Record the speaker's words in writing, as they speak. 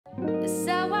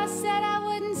So I said I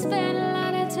wouldn't spend a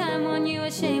lot of time on you.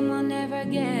 A shame we'll never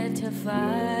get to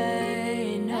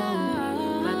fight.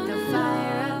 No, but the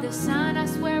fire of the sun, I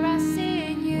swear I see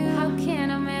in you. How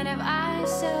can a man have eyes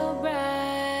so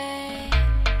bright?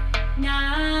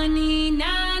 Nani,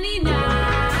 nani, na.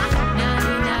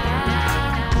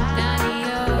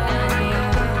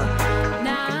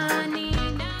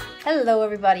 Hello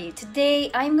everybody, today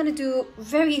I'm going to do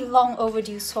very long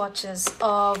overdue swatches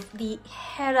of the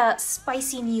HERA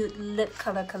Spicy Nude Lip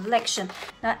Color Collection.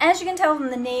 Now as you can tell from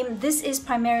the name, this is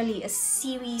primarily a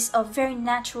series of very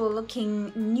natural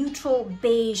looking neutral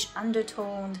beige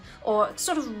undertoned or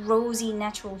sort of rosy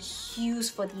natural hues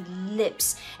for the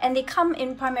lips, and they come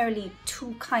in primarily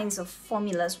two kinds of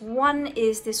formulas. One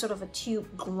is this sort of a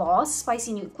tube gloss,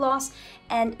 Spicy Nude Gloss,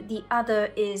 and the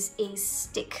other is a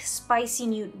stick, Spicy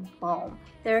Nude Balm.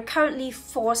 There are currently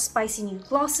 4 Spicy Nude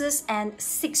glosses and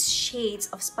 6 shades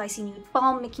of Spicy Nude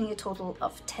Balm, making a total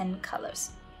of 10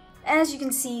 colors. As you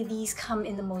can see, these come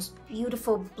in the most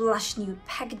beautiful blush nude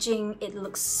packaging. It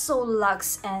looks so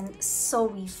luxe and so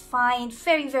refined,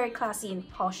 very classy and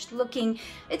posh looking.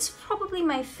 It's probably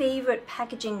my favorite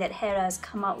packaging that HERA has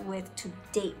come out with to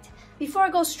date. Before I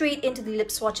go straight into the lip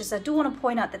swatches, I do want to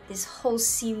point out that this whole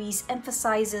series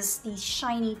emphasizes the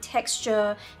shiny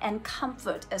texture and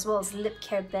comfort, as well as lip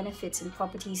care benefits and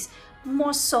properties,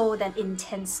 more so than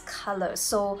intense color.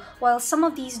 So while some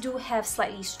of these do have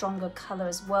slightly stronger color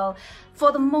as well,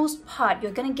 for the most part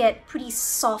you're gonna get pretty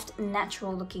soft,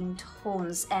 natural looking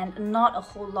tones and not a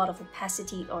whole lot of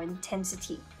opacity or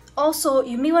intensity. Also,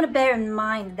 you may want to bear in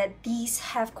mind that these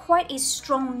have quite a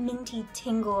strong minty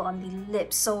tingle on the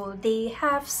lips, so they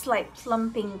have slight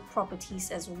plumping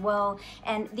properties as well,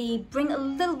 and they bring a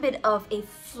little bit of a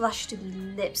flush to the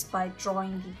lips by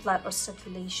drawing the blood or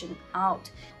circulation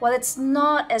out. While it's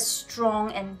not as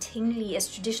strong and tingly as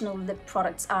traditional lip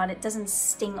products are, and it doesn't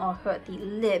sting or hurt the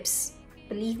lips,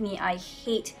 believe me, I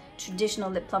hate traditional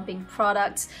lip plumping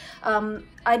products.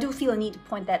 I do feel a need to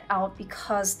point that out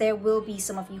because there will be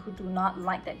some of you who do not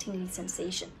like that tingly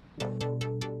sensation.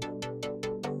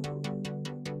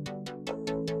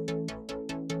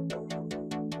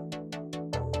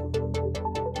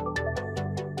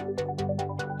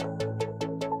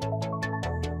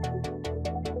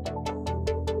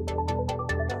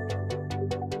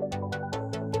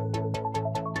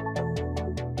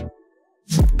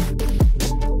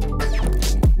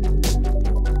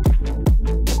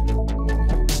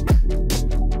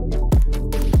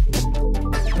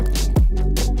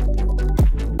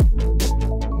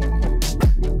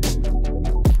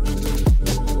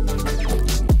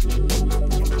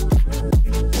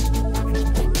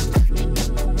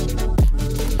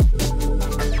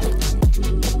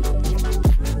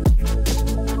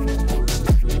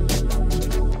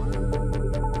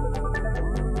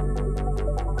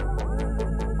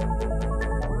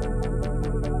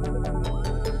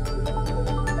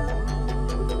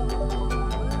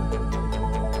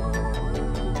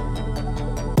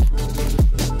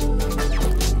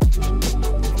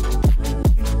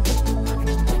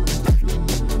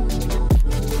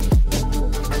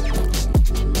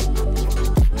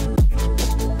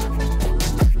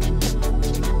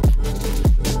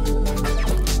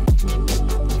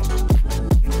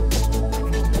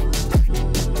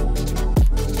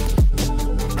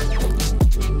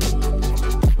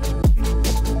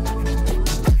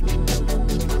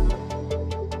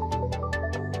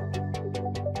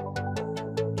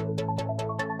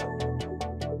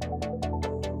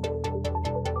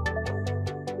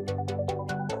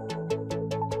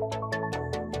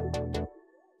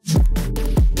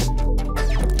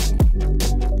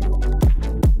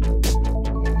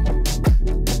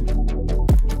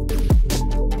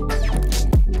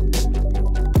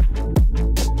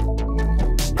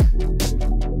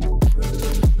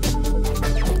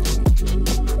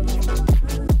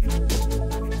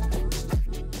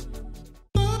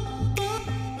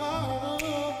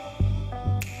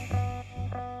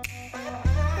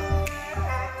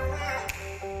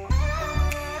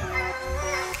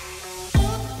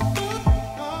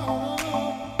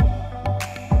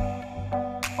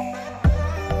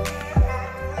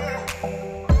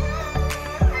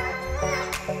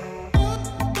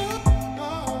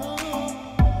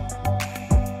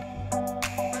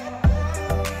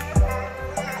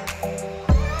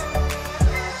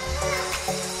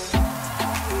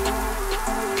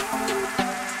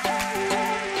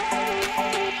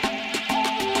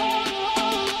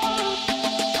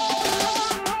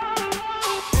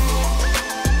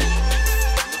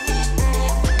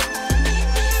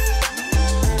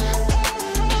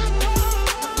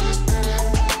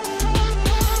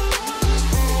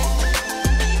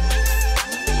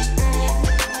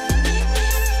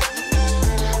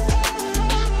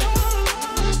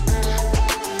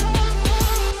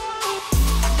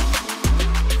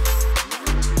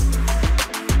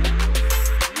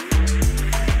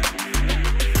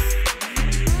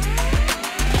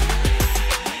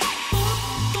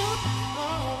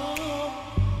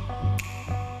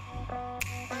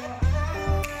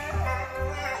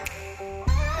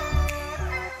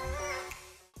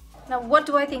 what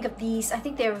do I think of these? I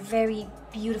think they're very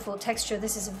beautiful texture.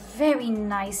 This is a very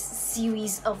nice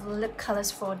series of lip colors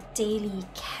for daily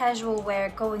casual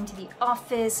wear, going to the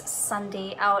office,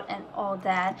 Sunday out and all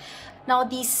that. Now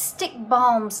these stick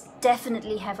balms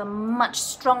definitely have a much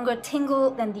stronger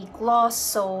tingle than the gloss,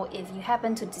 so if you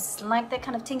happen to dislike that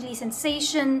kind of tingly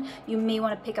sensation, you may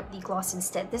want to pick up the gloss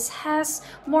instead. This has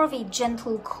more of a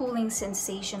gentle cooling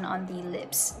sensation on the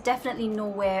lips, definitely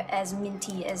nowhere as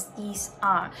minty as these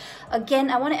are.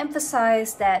 Again, I want to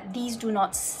emphasize that these do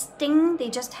not sting, they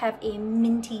just have a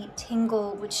minty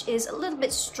tingle which is a little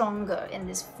bit stronger in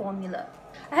this formula.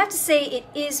 I have to say it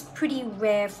is pretty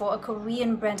rare for a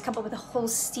Korean brand to come up with a whole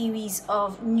series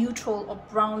of neutral or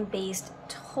brown based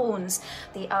tones.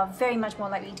 They are very much more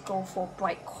likely to go for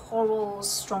bright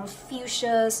corals, strong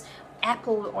fuchsias,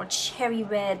 apple or cherry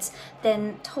reds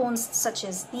than tones such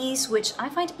as these, which I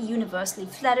find to be universally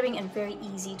flattering and very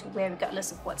easy to wear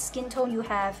regardless of what skin tone you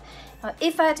have.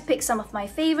 If I had to pick some of my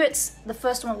favorites, the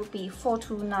first one would be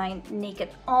 429 Naked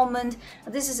Almond.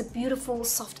 Now, this is a beautiful,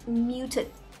 soft,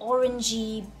 muted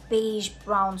orangey beige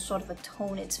brown sort of a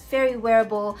tone. It's very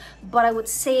wearable, but I would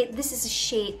say this is a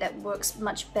shade that works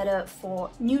much better for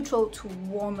neutral to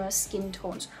warmer skin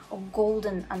tones or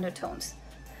golden undertones.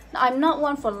 Now, I'm not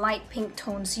one for light pink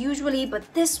tones usually,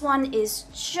 but this one is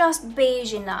just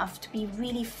beige enough to be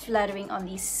really flattering on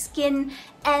the skin,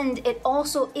 and it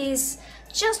also is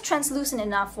just translucent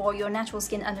enough for your natural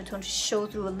skin undertone to show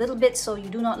through a little bit, so you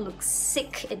do not look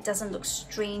sick. It doesn't look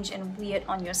strange and weird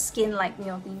on your skin like, you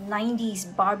know, the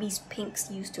 90s Barbie's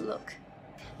pinks used to look.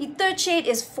 The third shade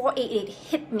is 488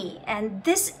 Hit Me, and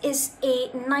this is a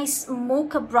nice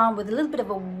mocha brown with a little bit of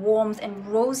a warmth and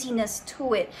rosiness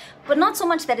to it, but not so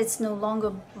much that it's no longer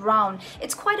brown.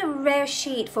 It's quite a rare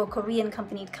shade for a Korean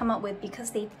company to come up with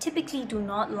because they typically do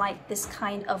not like this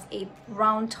kind of a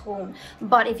brown tone.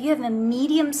 But if you have a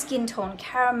medium skin tone,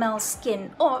 caramel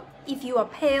skin, or if you are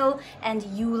pale and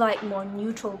you like more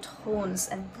neutral tones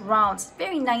and browns,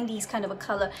 very 90s kind of a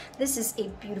color, this is a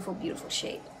beautiful, beautiful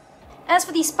shade. As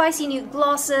for the spicy nude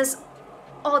glosses,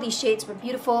 all these shades were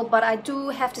beautiful, but I do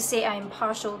have to say I am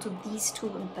partial to these two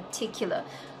in particular.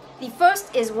 The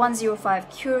first is 105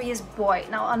 Curious Boy.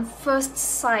 Now on first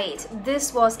sight,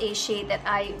 this was a shade that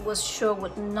I was sure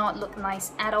would not look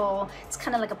nice at all. It's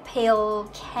kind of like a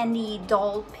pale candy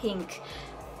doll pink.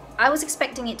 I was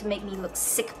expecting it to make me look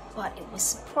sick, but it was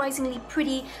surprisingly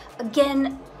pretty.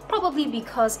 Again, probably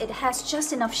because it has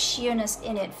just enough sheerness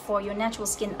in it for your natural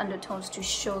skin undertones to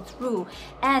show through,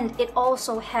 and it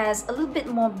also has a little bit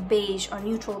more beige or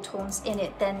neutral tones in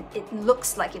it than it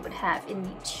looks like it would have in the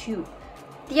tube.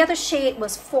 The other shade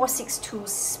was 462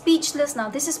 Speechless. Now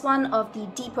this is one of the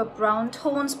deeper brown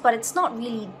tones, but it's not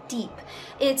really deep.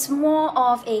 It's more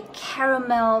of a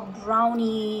caramel,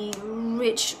 browny,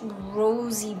 rich,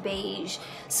 rosy beige.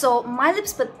 So my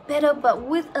lips but better, but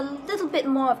with a little bit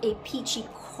more of a peachy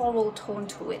coral tone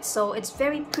to it. So it's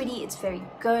very pretty, it's very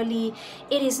girly.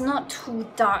 It is not too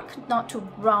dark, not too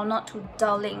brown, not too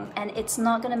dulling, and it's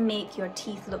not gonna make your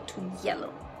teeth look too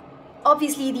yellow.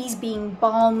 Obviously, these being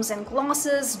balms and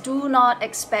glosses, do not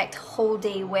expect whole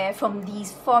day wear from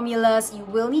these formulas. You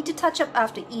will need to touch up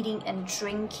after eating and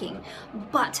drinking,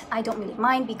 but I don't really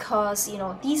mind because, you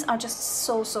know, these are just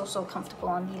so comfortable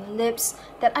on the lips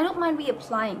that I don't mind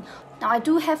reapplying. Now, I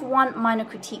do have one minor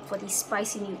critique for these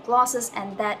spicy nude glosses,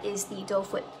 and that is the doe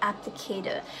foot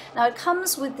applicator. Now, it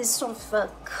comes with this sort of a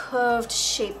curved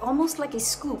shape, almost like a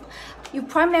scoop. You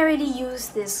primarily use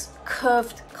this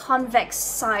curved convex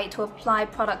side to apply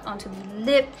product onto the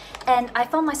lip, and I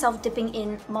found myself dipping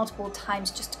in multiple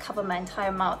times just to cover my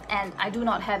entire mouth, and I do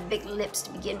not have big lips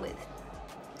to begin with.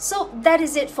 So that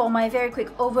is it for my very quick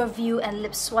overview and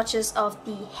lip swatches of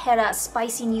the HERA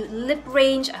Spicy Nude lip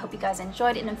range. I hope you guys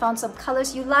enjoyed it and found some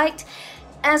colors you liked.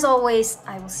 As always,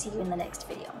 I will see you in the next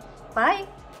video. Bye!